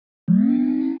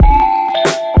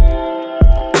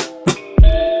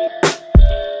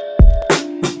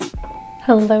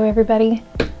Hello everybody,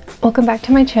 welcome back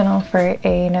to my channel for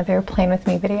another Plan With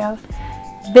Me video.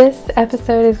 This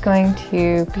episode is going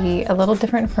to be a little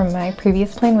different from my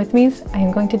previous Plan With Me's. I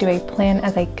am going to do a plan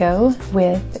as I go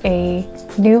with a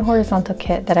new horizontal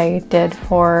kit that I did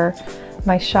for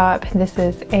my shop. This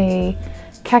is a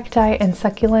Cacti and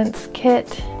Succulents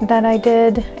kit that I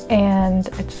did, and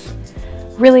it's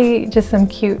really just some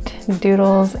cute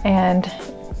doodles and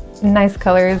nice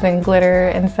colors and glitter,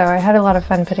 and so I had a lot of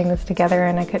fun putting this together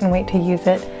and I couldn't wait to use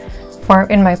it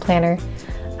in my planner.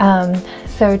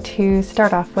 So to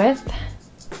start off with,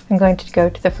 I'm going to go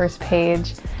to the first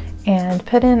page and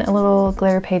put in a little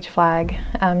glitter page flag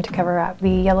to cover up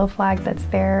the yellow flag that's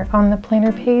there on the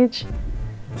planner page.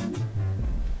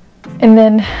 And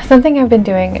then something I've been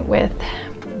doing with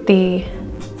the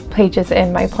pages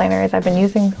in my planner is I've been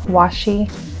using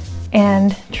washi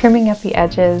and trimming up the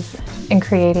edges and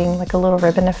creating like a little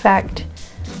ribbon effect.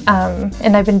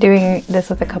 And I've been doing this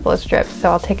with a couple of strips, so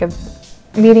I'll take a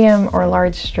medium or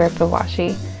large strip of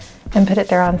washi and put it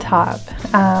there on top,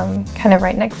 kind of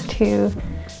right next to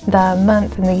the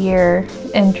month and the year,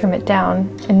 and trim it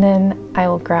down. And then I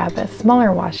will grab a smaller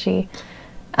washi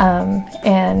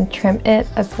and trim it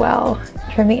as well.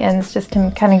 Trim the ends just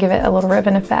to kind of give it a little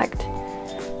ribbon effect,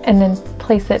 and then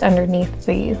place it underneath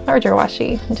the larger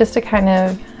washi just to kind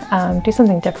of do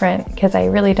something different, because I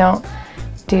really don't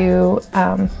do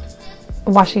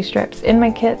washi strips in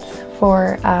my kits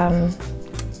for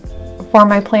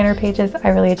my planner pages. I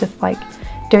really just like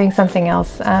doing something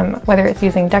else, whether it's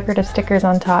using decorative stickers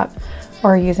on top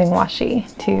or using washi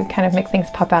to kind of make things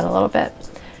pop out a little bit.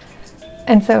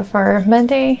 And so for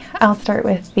Monday, I'll start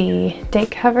with the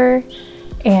date cover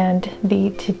and the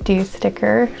to-do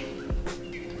sticker.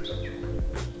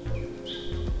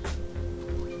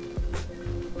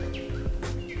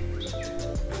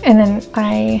 And then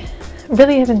I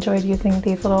really have enjoyed using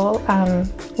these little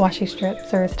washi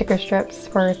strips or sticker strips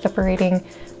for separating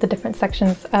the different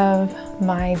sections of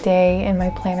my day in my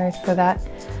planner, so that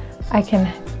I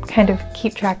can kind of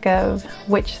keep track of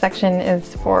which section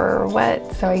is for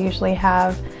what. So I usually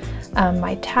have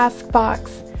my task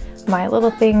box, my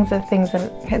little things of things,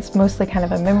 and it's mostly kind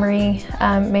of a memory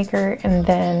maker. And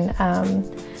then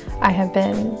I have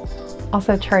been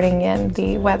also charting in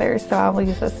the weather, so I will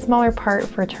use a smaller part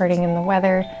for charting in the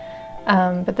weather.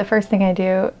 But the first thing I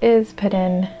do is put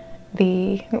in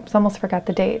the, oops, almost forgot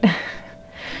the date.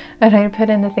 But I put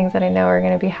in the things that I know are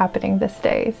going to be happening this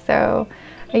day. So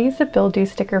I used a bill due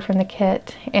sticker from the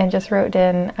kit and just wrote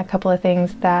in a couple of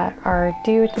things that are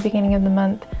due at the beginning of the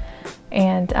month,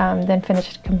 and then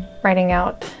finished writing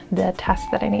out the tasks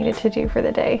that I needed to do for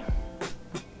the day.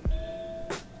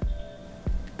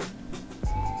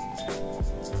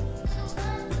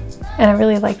 And I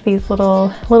really like these little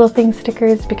thing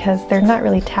stickers because they're not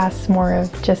really tasks, more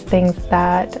of just things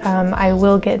that I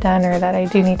will get done, or that I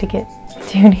do need to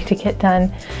get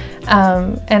done.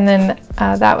 And then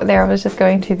that there I was just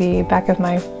going to the back of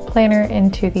my planner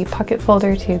into the pocket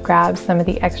folder to grab some of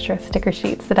the extra sticker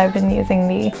sheets that I've been using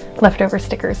the leftover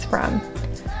stickers from.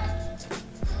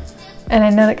 And I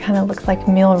know that kind of looks like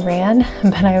meal ran,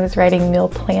 but I was writing meal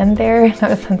plan there. That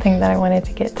was something that I wanted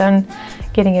to get done,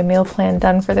 getting a meal plan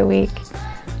done for the week.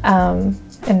 And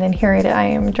then here I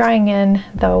am drawing in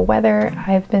the weather.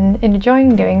 I've been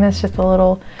enjoying doing this, just a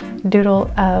little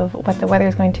doodle of what the weather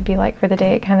is going to be like for the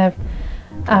day. It kind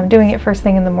of, doing it first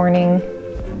thing in the morning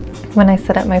when I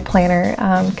set up my planner,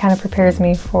 kind of prepares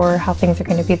me for how things are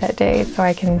going to be that day, so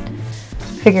I can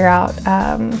figure out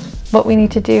what we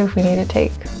need to do, if we need to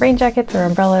take rain jackets or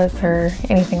umbrellas or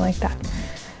anything like that.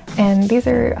 And these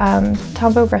are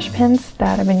Tombow brush pens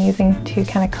that I've been using to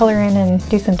kind of color in and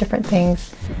do some different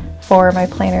things for my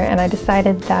planner. And I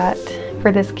decided that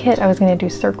for this kit I was going to do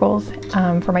circles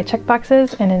for my check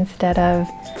boxes, and instead of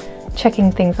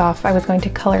checking things off, I was going to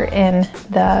color in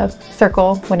the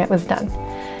circle when it was done.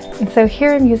 And so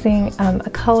here I'm using a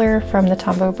color from the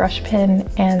Tombow brush pen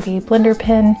and the blender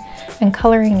pen, and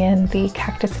coloring in the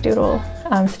cactus doodle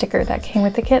sticker that came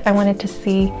with the kit. I wanted to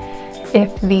see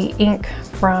if the ink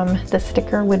from the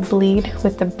sticker would bleed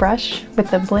with the brush, with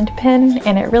the blend pen,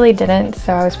 and it really didn't,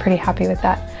 so I was pretty happy with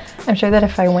that. I'm sure that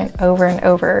if I went over and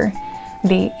over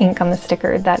the ink on the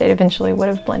sticker, that it eventually would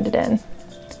have blended in.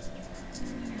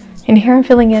 And here I'm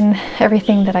filling in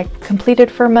everything that I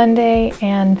completed for Monday,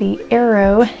 and the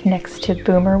arrow next to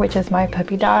Boomer, which is my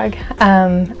puppy dog.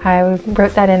 I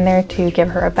wrote that in there to give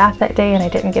her a bath that day, and I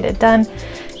didn't get it done.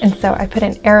 And so I put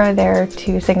an arrow there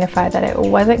to signify that it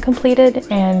wasn't completed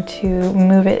and to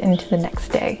move it into the next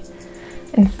day.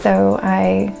 And so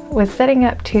I was setting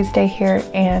up Tuesday here,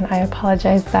 and I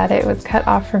apologize that it was cut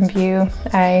off from view.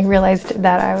 I realized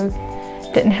that I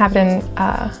didn't have it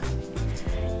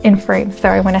in frame, so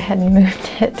I went ahead and moved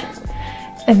it.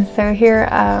 And so here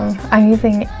I'm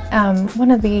using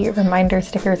one of the reminder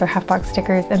stickers or half box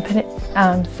stickers and put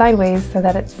it sideways so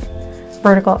that it's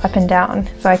vertical up and down,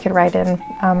 so I could write in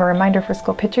a reminder for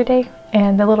school picture day.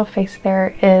 And the little face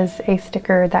there is a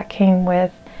sticker that came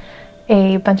with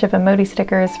a bunch of emoji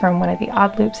stickers from one of the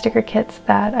Odd Loop sticker kits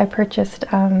that I purchased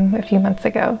a few months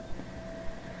ago.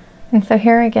 And so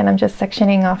here again I'm just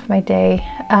sectioning off my day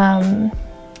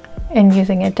and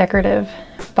using a decorative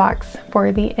box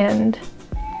for the end.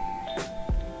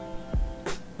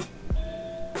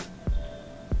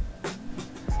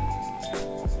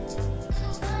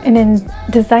 And in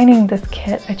designing this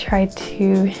kit, I tried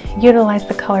to utilize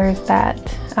the colors that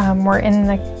were in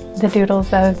the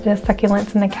doodles of the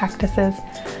succulents and the cactuses,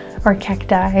 or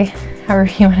cacti, however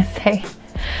you want to say.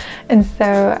 And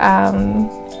so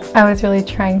I was really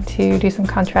trying to do some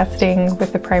contrasting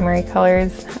with the primary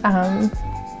colors,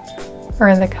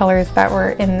 or the colors that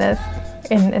were in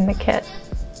the kit.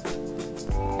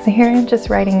 So here I'm just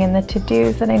writing in the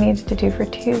to-dos that I needed to do for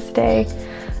Tuesday.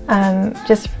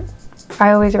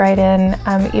 I always write in,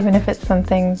 even if it's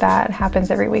something that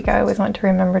happens every week, I always want to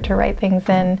remember to write things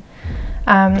in,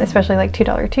 especially like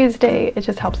 $2 Tuesday. It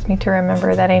just helps me to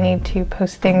remember that I need to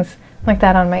post things like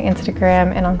that on my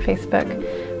Instagram and on Facebook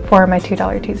for my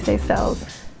 $2 Tuesday sales.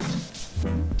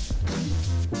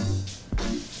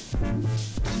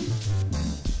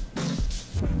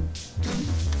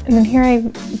 And then here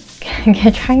I'm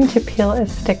trying to peel a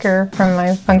sticker from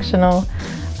my functional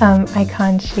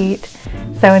icon sheet.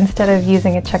 So instead of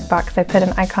using a checkbox, I put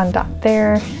an icon dot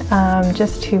there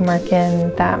just to mark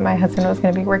in that my husband was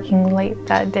going to be working late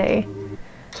that day.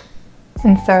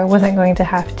 And so I wasn't going to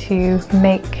have to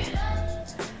make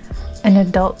an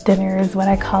adult dinner is what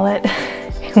I call it.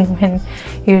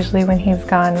 Usually when he's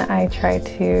gone, I try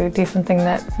to do something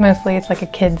that mostly it's like a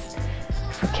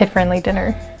kid-friendly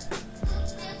dinner.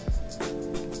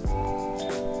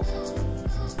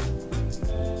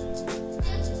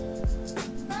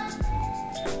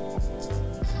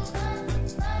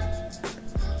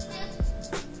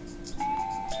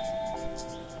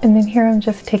 And then here I'm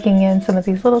just taking in some of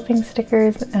these little thing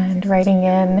stickers and writing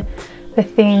in the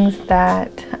things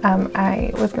that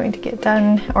I was going to get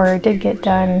done or did get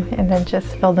done, and then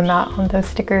just fill them out on those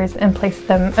stickers and place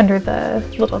them under the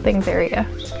little things area.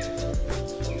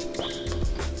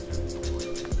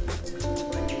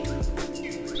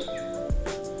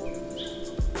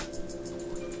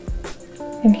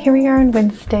 And here we are on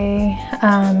Wednesday.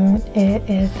 It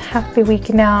is half the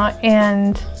week now,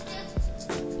 and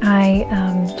I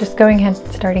just going ahead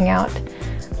and starting out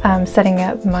setting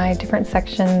up my different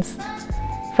sections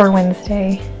for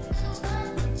Wednesday.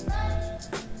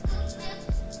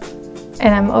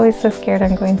 And I'm always so scared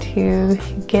I'm going to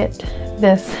get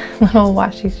this little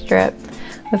washi strip,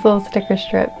 this little sticker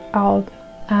strip all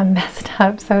messed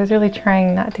up. So I was really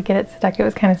trying not to get it stuck. It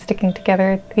was kind of sticking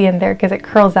together at the end there because it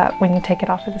curls up when you take it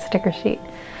off of the sticker sheet.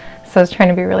 So I was trying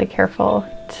to be really careful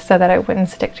so that it wouldn't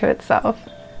stick to itself.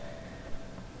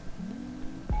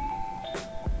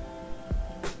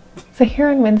 So here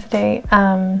on Wednesday,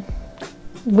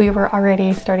 we were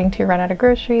already starting to run out of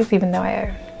groceries, even though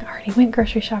I already went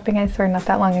grocery shopping, I swear, not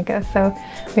that long ago. So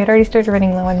we had already started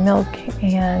running low on milk,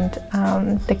 and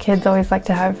the kids always like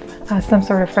to have some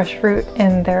sort of fresh fruit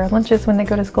in their lunches when they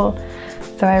go to school.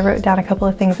 So I wrote down a couple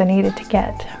of things I needed to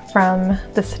get from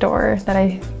the store that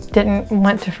I didn't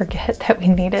want to forget that we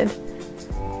needed.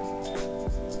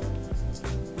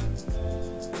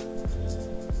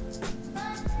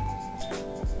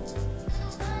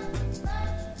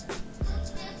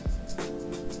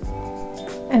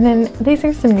 And then these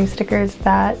are some new stickers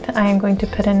that I am going to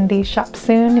put in the shop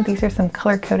soon. These are some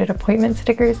color-coded appointment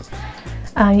stickers.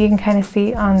 You can kind of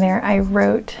see on there I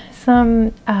wrote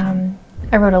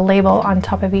a label on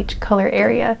top of each color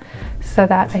area so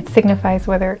that it signifies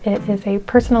whether it is a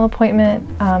personal appointment,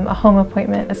 a home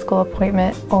appointment, a school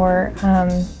appointment, or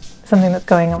something that's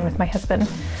going on with my husband.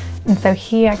 And so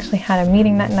he actually had a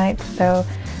meeting that night, so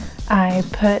I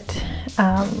put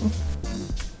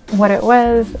what it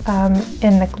was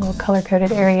in the little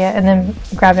color-coded area, and then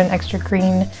grabbed an extra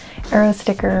green arrow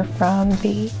sticker from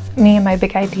the Me and My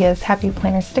Big Ideas Happy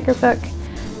Planner sticker book,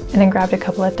 and then grabbed a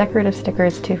couple of decorative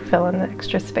stickers to fill in the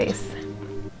extra space.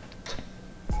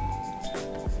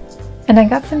 And I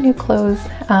got some new clothes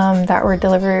that were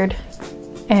delivered,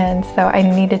 and so I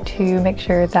needed to make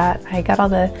sure that I got all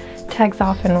the tags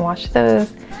off and washed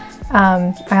those.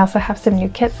 I also have some new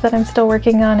kits that I'm still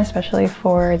working on, especially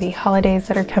for the holidays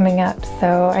that are coming up,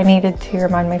 so I needed to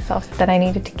remind myself that I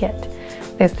needed to get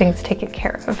those things taken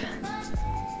care of.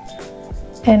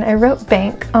 And I wrote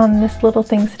bank on this little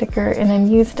thing sticker and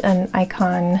then used an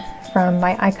icon from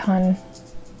my icon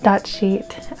dot sheet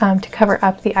to cover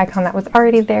up the icon that was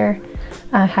already there.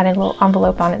 Had a little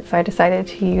envelope on it, so I decided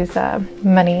to use a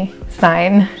money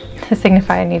sign to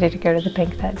signify I needed to go to the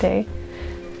bank that day.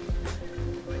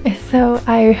 So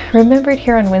I remembered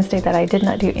here on Wednesday that I did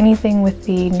not do anything with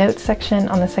the notes section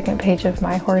on the second page of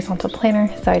my horizontal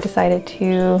planner, so I decided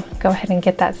to go ahead and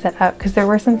get that set up because there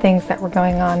were some things that were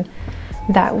going on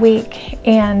that week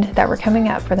and that were coming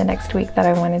up for the next week that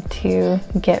I wanted to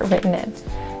get written in.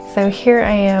 So here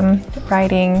I am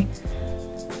writing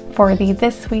for the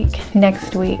this week,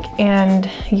 next week, and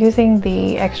using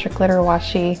the extra glitter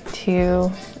washi to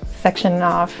section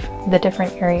off the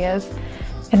different areas.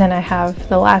 And then I have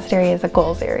the last area is a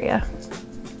goals area.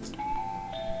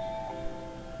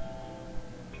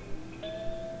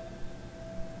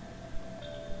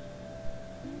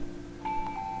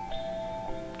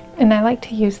 And I like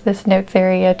to use this notes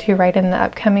area to write in the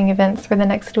upcoming events for the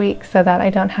next week so that I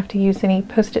don't have to use any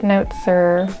post-it notes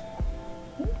or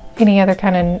any other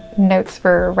kind of notes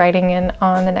for writing in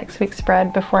on the next week's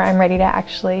spread before I'm ready to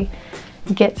actually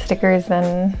get stickers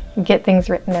and get things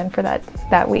written in for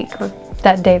that week or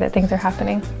that day that things are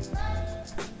happening.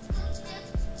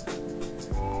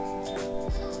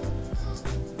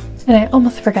 And I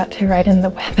almost forgot to write in the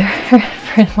weather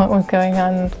for what was going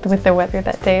on with the weather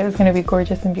that day. It was going to be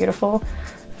gorgeous and beautiful.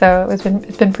 So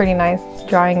it's been pretty nice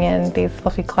drawing in these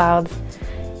fluffy clouds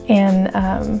and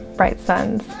bright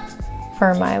suns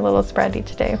for my little spread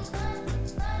each day.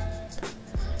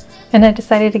 And I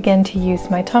decided again to use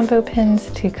my Tombow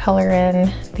pens to color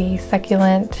in the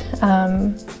succulent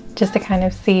just to kind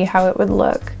of see how it would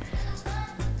look.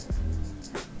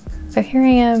 So here I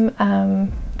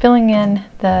am filling in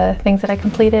the things that I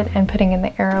completed and putting in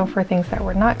the arrow for things that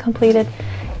were not completed.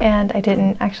 And I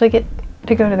didn't actually get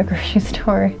to go to the grocery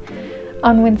store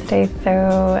on Wednesday,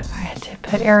 so I had to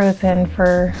put arrows in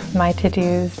for my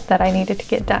to-dos that I needed to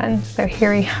get done. So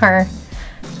here we are,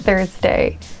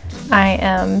 Thursday. I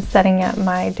am setting up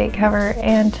my date cover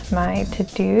and my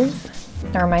to-dos,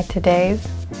 or my to-days.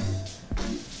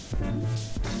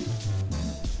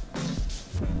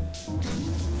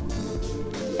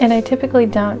 And I typically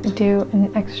don't do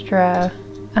an extra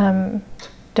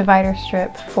divider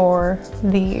strip for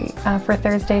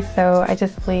Thursday, so I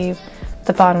just leave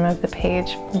the bottom of the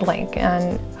page blank,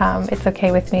 and it's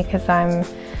okay with me because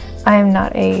I'm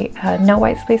not a no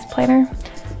white space planner.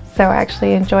 So I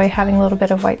actually enjoy having a little bit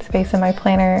of white space in my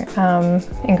planner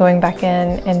and going back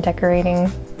in and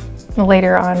decorating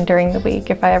later on during the week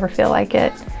if I ever feel like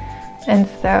it. And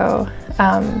so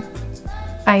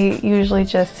I usually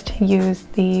just use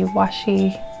the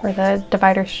washi or the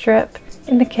divider strip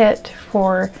in the kit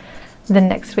for the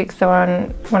next week. So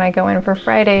when I go in for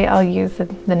Friday, I'll use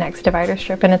the next divider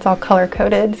strip, and it's all color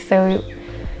coded, so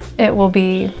it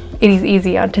is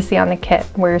easy to see on the kit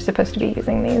where you're supposed to be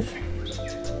using these.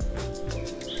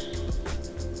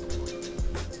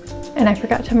 And I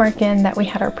forgot to mark in that we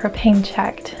had our propane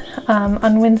checked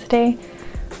on Wednesday.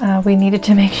 We needed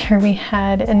to make sure we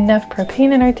had enough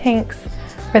propane in our tanks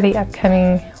for the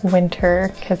upcoming winter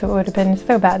because it would have been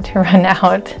so bad to run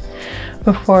out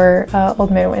before old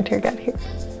midwinter got here.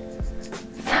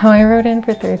 So I wrote in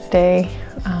for Thursday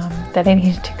that I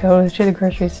needed to go to the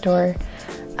grocery store,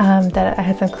 that I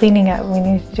had some cleaning up we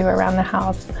needed to do around the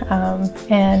house,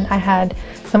 and I had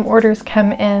some orders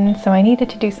come in, so I needed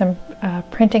to do some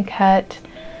print and cut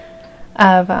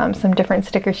of some different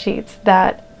sticker sheets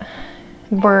that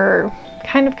were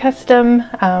kind of custom.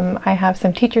 I have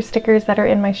some teacher stickers that are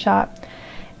in my shop,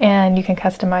 and you can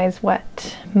customize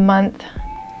what month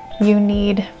you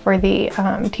need for the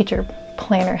teacher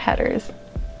planner headers.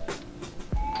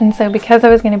 And so because I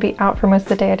was going to be out for most of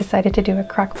the day, I decided to do a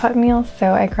crock pot meal.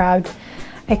 So I grabbed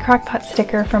a crock pot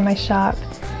sticker from my shop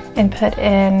and put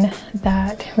in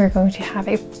that we're going to have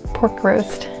a pork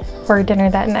roast for dinner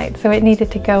that night. So it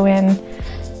needed to go in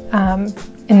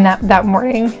that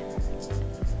morning.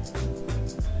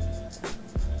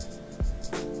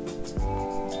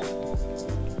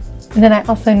 And then I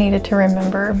also needed to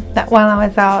remember that while I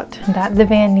was out, that the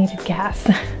van needed gas.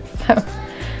 So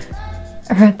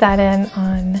I wrote that in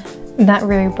on that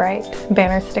really bright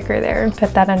banner sticker there and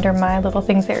put that under my little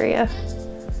things area.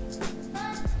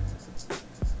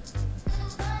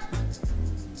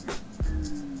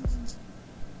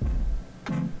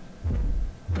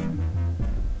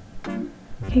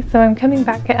 Okay, so I'm coming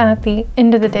back at the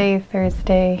end of the day,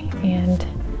 Thursday, and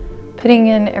putting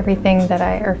in everything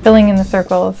or filling in the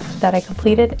circles that I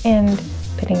completed and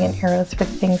putting in arrows for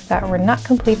the things that were not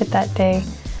completed that day.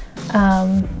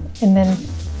 And then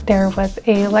there was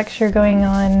a lecture going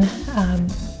on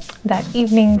that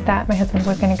evening that my husband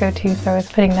was going to go to, so I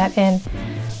was putting that in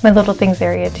my little things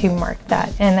area to mark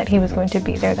that and that he was going to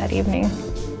be there that evening.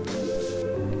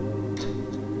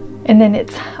 And then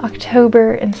it's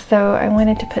October, and so I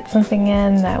wanted to put something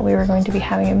in that we were going to be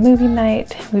having a movie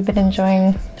night. We've been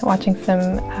enjoying watching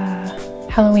some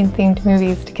Halloween themed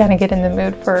movies to kind of get in the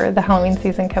mood for the Halloween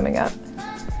season coming up.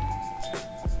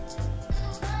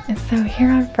 And so here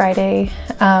on Friday,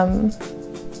 I'm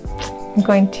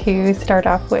going to start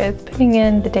off with putting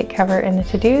in the date cover and the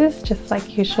to-dos, just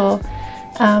like usual.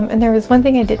 And there was one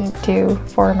thing I didn't do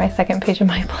for my second page of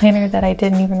my planner that I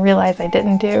didn't even realize I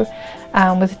didn't do,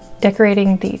 was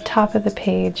decorating the top of the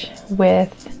page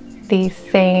with the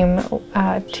same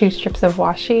 2 strips of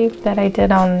washi that I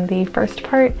did on the first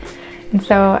part. And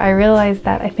so I realized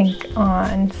that I think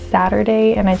on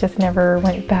Saturday, and I just never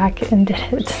went back and did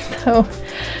it. So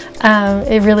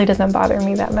it really doesn't bother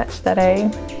me that much that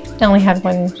I only had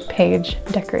 1 page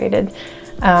decorated.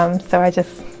 So I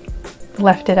just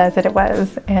left it as it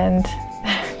was and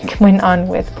went on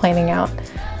with planning out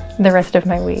the rest of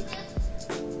my week.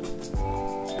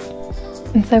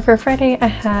 And so for Friday I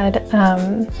had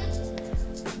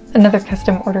another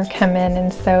custom order come in,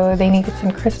 and so they needed some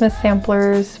Christmas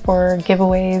samplers for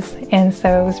giveaways, and so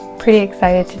I was pretty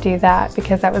excited to do that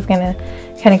because that was going to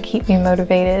kind of keep me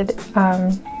motivated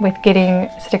with getting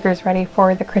stickers ready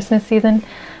for the Christmas season.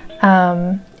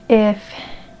 If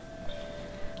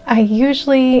I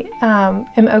usually am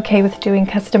okay with doing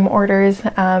custom orders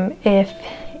if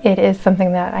it is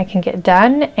something that I can get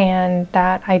done and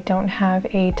that I don't have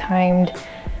a timed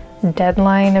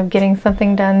deadline of getting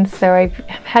something done. So I've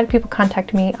had people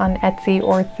contact me on Etsy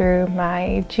or through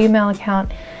my Gmail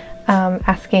account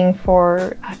asking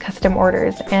for custom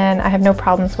orders, and I have no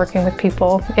problems working with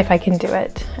people if I can do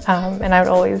it. And I would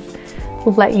always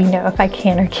let you know if I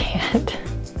can or can't.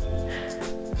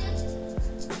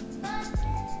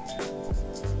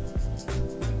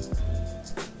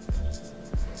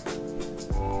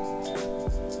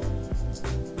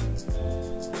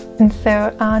 And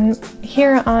so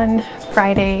here on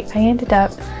Friday, I ended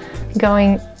up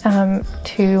going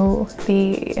to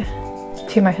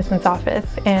my husband's office,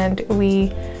 and we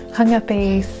hung up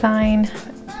a sign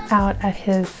out at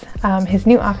his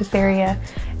new office area,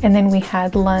 and then we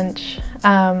had lunch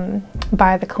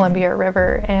by the Columbia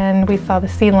River, and we saw the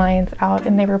sea lions out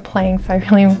and they were playing, so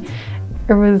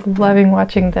I was loving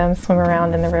watching them swim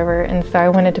around in the river, and so I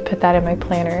wanted to put that in my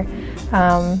planner,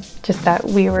 just that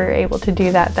we were able to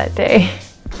do that day.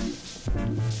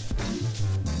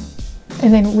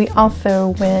 And then we also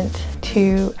went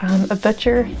to a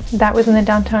butcher that was in the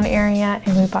downtown area,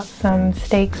 and we bought some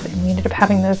steaks, and we ended up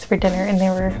having those for dinner, and they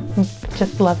were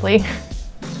just lovely.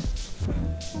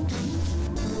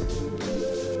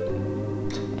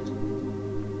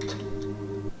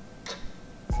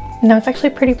 And I was actually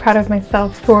pretty proud of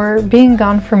myself for being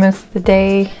gone for most of the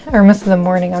day, or most of the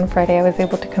morning on Friday. I was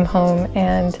able to come home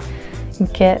and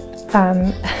get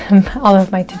all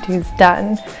of my to-dos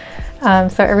done.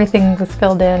 So everything was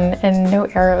filled in and no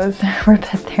arrows were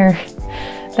put there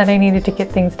that I needed to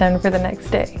get things done for the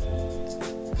next day.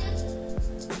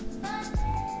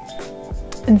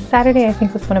 And Saturday I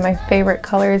think was one of my favorite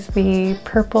colors, the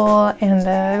purple and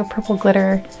the purple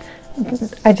glitter.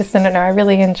 I just don't know, I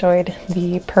really enjoyed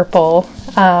the purple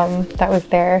that was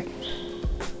there.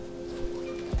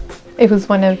 It was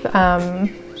one of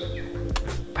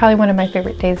probably one of my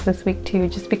favorite days this week too,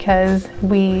 just because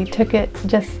we took it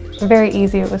just very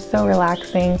easy. It was so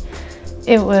relaxing.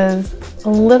 It was a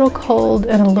little cold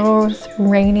and a little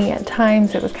rainy at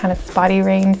times. It was kind of spotty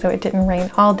rain, so it didn't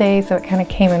rain all day, so it kind of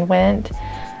came and went.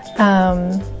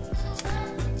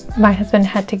 My husband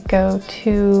had to go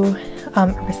to a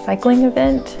recycling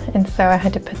event, and so I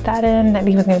had to put that in, that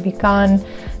he was going to be gone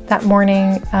that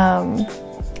morning.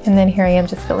 And then here I am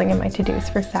just filling in my to-dos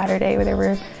for Saturday. There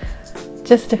were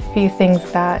just a few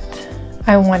things that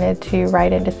I wanted to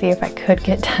write in to see if I could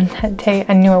get done that day.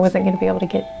 I knew I wasn't going to be able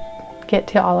to get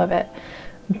to all of it,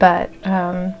 but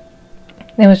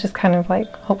it was just kind of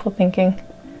like hopeful thinking.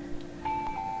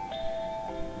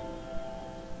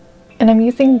 And I'm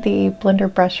using the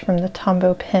blender brush from the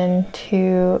Tombow pen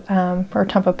or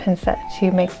Tombow pen set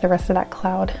to make the rest of that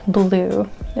cloud blue.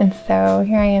 And so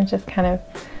here I am just kind of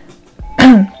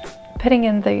putting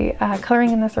in the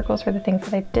coloring in the circles for the things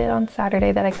that I did on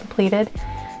Saturday that I completed.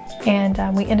 And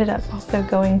we ended up also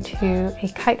going to a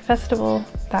kite festival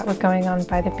that was going on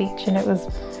by the beach, and it was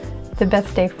the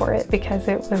best day for it because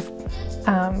it was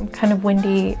kind of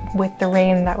windy with the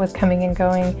rain that was coming and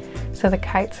going, so the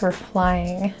kites were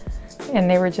flying, and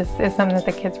they were just, it's something that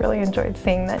the kids really enjoyed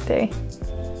seeing that day.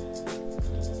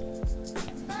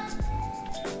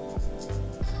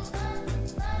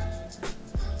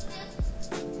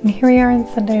 And here we are on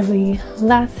Sunday, the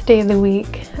last day of the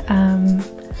week. I'm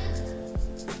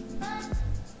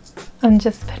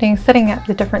just setting up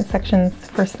the different sections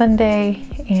for Sunday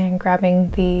and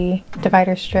grabbing the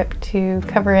divider strip to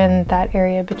cover in that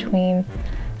area between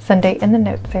Sunday and the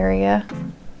notes area.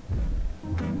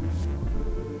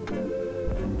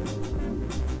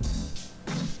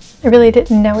 I really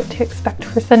didn't know what to expect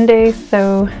for Sunday,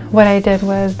 so what I did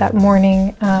was that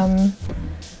morning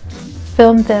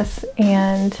filmed this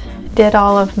and did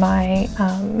all of my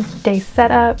day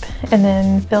setup, and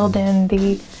then filled in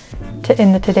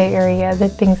in the today area the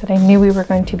things that I knew we were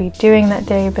going to be doing that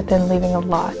day, but then leaving a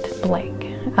lot blank.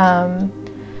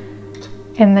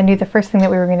 And I knew the first thing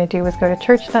that we were going to do was go to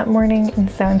church that morning,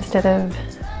 and so instead of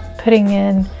putting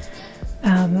in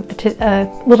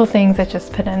little things, I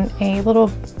just put in a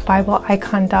little Bible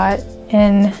icon dot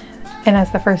in, and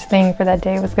as the first thing for that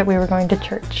day was that we were going to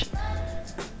church.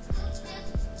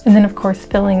 And then of course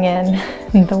filling in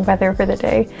the weather for the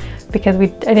day, because I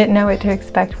didn't know what to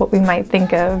expect, what we might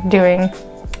think of doing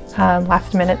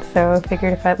last minute, so I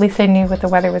figured if at least I knew what the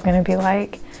weather was going to be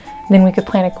like, then we could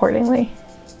plan accordingly.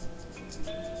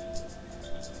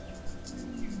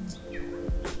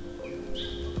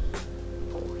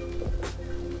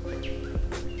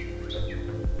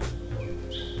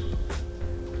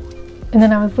 And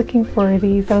then I was looking for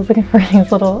these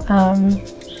little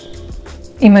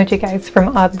emoji guys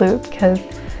from Odd Loop, because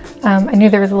I knew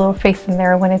there was a little face in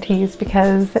there I wanted to use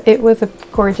because it was a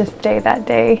gorgeous day that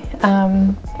day.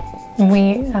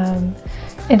 We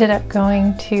ended up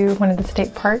going to one of the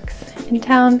state parks in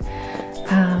town,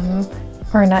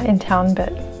 or not in town,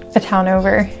 but a town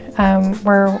over,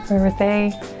 where there was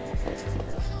a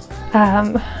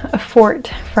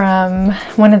fort from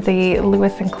one of the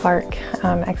Lewis and Clark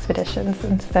expeditions,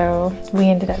 and so we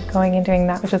ended up going and doing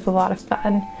that, which was a lot of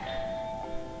fun.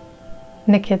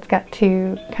 And the kids got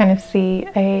to kind of see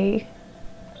a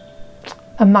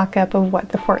mock-up of what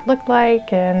the fort looked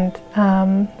like, and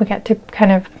we got to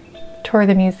kind of tour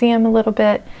the museum a little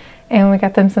bit, and we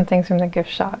got them some things from the gift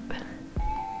shop.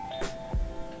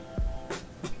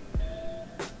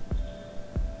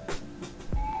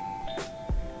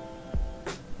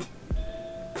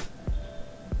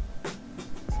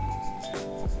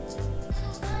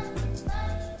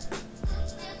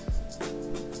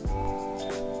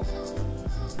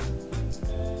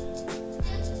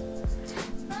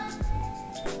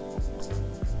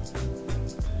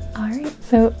 Alright,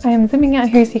 so I'm zooming out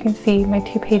here so you can see my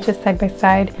two pages side by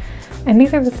side, and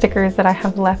these are the stickers that I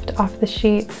have left off the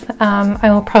sheets.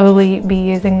 I will probably be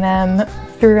using them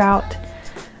throughout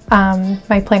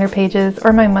my planner pages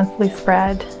or my monthly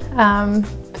spread.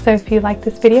 So if you like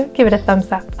this video, give it a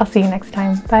thumbs up. I'll see you next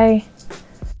time. Bye!